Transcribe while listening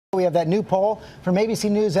We have that new poll from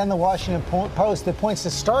ABC News and the Washington Post that points to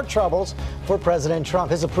stark troubles for President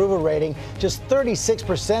Trump. His approval rating just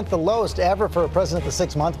 36%, the lowest ever for a president at the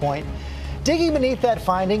 6-month point. Digging beneath that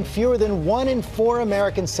finding, fewer than 1 in 4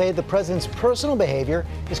 Americans say the president's personal behavior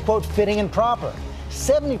is, quote, fitting and proper.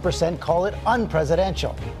 70% call it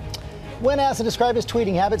unpresidential. When asked to describe his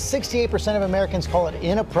tweeting habits, 68% of Americans call it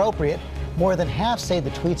inappropriate. More than half say the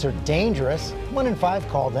tweets are dangerous. 1 in 5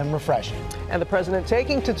 call them refreshing. And the president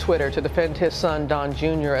taking to Twitter to defend his son, Don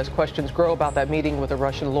Jr., as questions grow about that meeting with a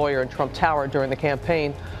Russian lawyer in Trump Tower during the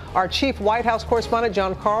campaign. Our chief White House correspondent,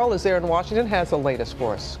 John Karl, is there in Washington, has the latest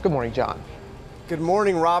for us. Good morning, John. Good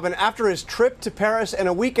morning, Robin. After his trip to Paris and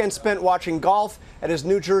a weekend spent watching golf at his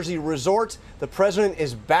New Jersey resort, the president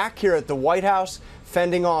is back here at the White House,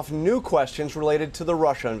 fending off new questions related to the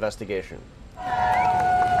Russia investigation.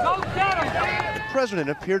 The president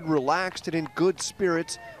appeared relaxed and in good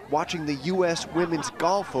spirits watching the U.S. Women's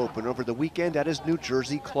Golf Open over the weekend at his New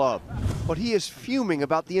Jersey club. But he is fuming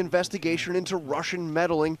about the investigation into Russian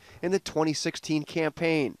meddling in the 2016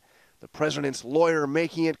 campaign. The president's lawyer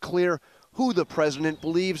making it clear who the president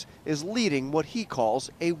believes is leading what he calls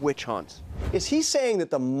a witch hunt. Is he saying that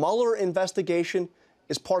the Mueller investigation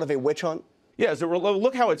is part of a witch hunt? Yes,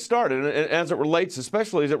 look how it started, and as it relates,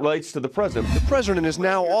 especially as it relates to the president. The president is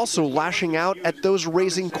now also lashing out at those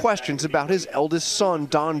raising questions about his eldest son,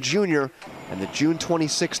 Don Jr., and the June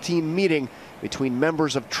 2016 meeting between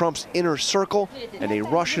members of Trump's inner circle and a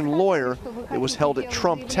Russian lawyer that was held at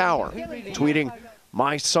Trump Tower, tweeting,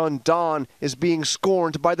 "My son Don is being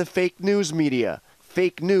scorned by the fake news media.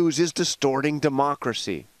 Fake news is distorting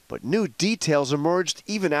democracy." But new details emerged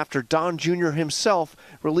even after Don Jr. himself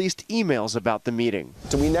released emails about the meeting.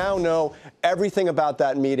 Do we now know everything about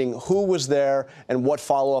that meeting, who was there, and what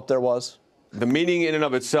follow-up there was? The meeting in and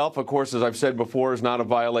of itself, of course, as I've said before, is not a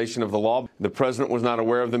violation of the law. The president was not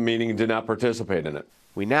aware of the meeting and did not participate in it.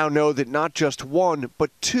 We now know that not just 1,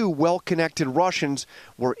 but 2 well-connected Russians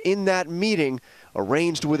were in that meeting,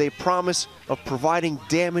 arranged with a promise of providing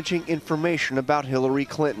damaging information about Hillary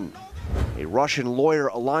Clinton. A Russian lawyer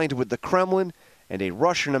aligned with the Kremlin and a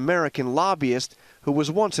Russian-American lobbyist who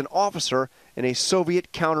was once an officer in a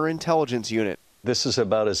Soviet counterintelligence unit. This is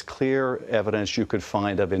about as clear evidence you could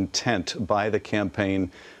find of intent by the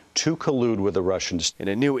campaign to collude with the Russians. In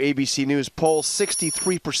a new ABC News poll,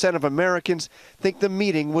 63% of Americans think the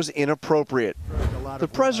meeting was inappropriate. The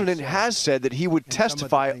president has said that he would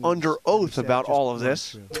testify under oath about all of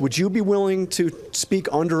this. Would you be willing to speak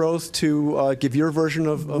under oath to give your version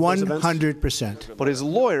of 100%. But his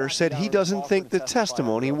lawyer said he doesn't think the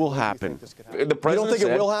testimony will happen. The president You don't think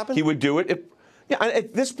it will happen? He would do it.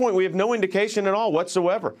 At this point, we have no indication at all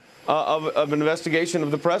whatsoever of an investigation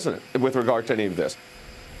of the president with regard to any of this.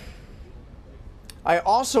 I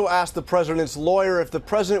also asked the president's lawyer if the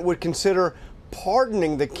president would consider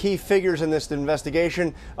pardoning the key figures in this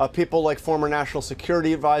investigation, people like former National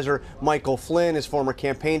Security Advisor Michael Flynn, his former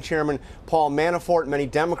campaign chairman Paul Manafort. Many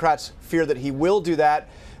Democrats fear that he will do that.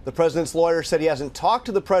 The president's lawyer said he hasn't talked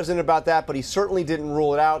to the president about that, but he certainly didn't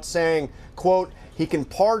rule it out, saying, quote, he can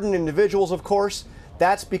pardon individuals, of course.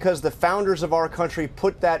 That's because the founders of our country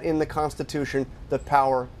put that in the Constitution, the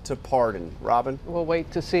power to pardon. Robin? We'll wait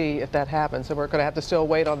to see if that happens. And we're going to have to still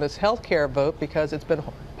wait on this health care vote because it's been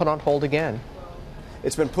put on hold again.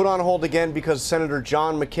 It's been put on hold again because Senator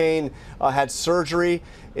John McCain had surgery.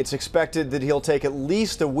 It's expected that he'll take at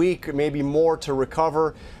least a week, maybe more, to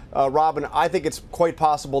recover. Robin, I think it's quite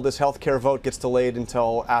possible this health care vote gets delayed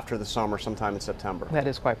until after the summer, sometime in September. That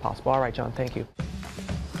is quite possible. All right, John, thank you.